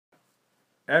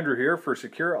Andrew here for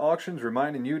Sekura Auctions,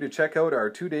 reminding you to check out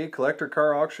our 2-day collector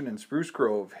car auction in Spruce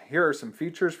Grove. Here are some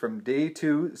features from day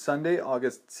 2, Sunday,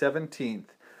 August 17th.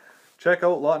 Check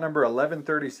out lot number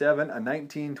 1137, a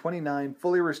 1929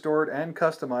 fully restored and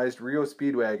customized Rio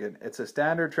Speedwagon. It's a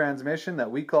standard transmission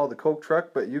that we call the Coke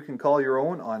truck, but you can call your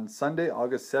own on Sunday,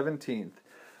 August 17th.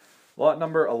 Lot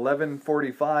number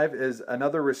 1145 is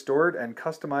another restored and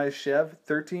customized Chev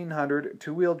 1300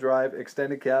 two-wheel drive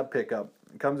extended cab pickup.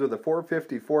 It comes with a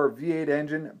 454 V8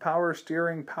 engine, power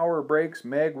steering, power brakes,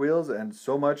 mag wheels, and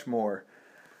so much more.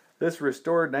 This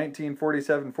restored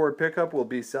 1947 Ford pickup will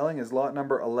be selling as lot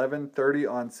number 1130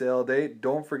 on sale date.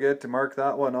 Don't forget to mark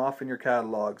that one off in your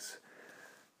catalogs.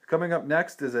 Coming up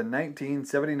next is a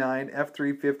 1979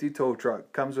 F350 tow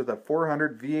truck. Comes with a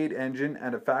 400 V8 engine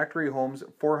and a Factory Homes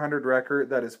 400 wrecker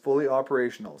that is fully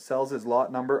operational. Sells as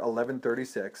lot number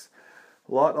 1136.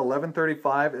 Lot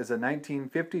 1135 is a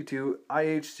 1952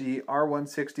 IHC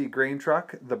R160 grain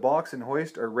truck. The box and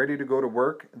hoist are ready to go to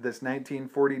work. This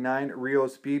 1949 Rio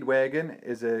Speedwagon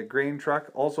is a grain truck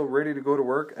also ready to go to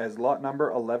work as lot number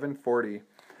 1140.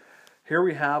 Here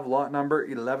we have lot number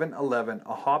 1111,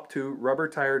 a Hop 2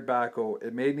 rubber-tired backhoe.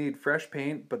 It may need fresh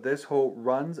paint, but this hoe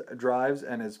runs, drives,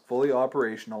 and is fully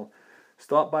operational.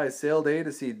 Stop by sale day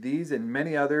to see these and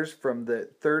many others from the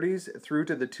 30s through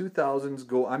to the 2000s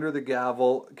go under the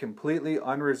gavel, completely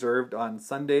unreserved on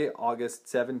Sunday, August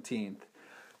 17th.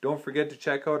 Don't forget to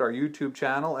check out our YouTube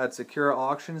channel at Sekura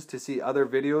Auctions to see other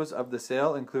videos of the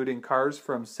sale, including cars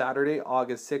from Saturday,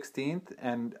 August 16th,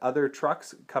 and other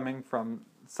trucks coming from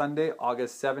Sunday,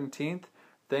 August 17th.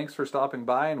 Thanks for stopping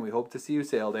by, and we hope to see you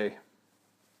sale day.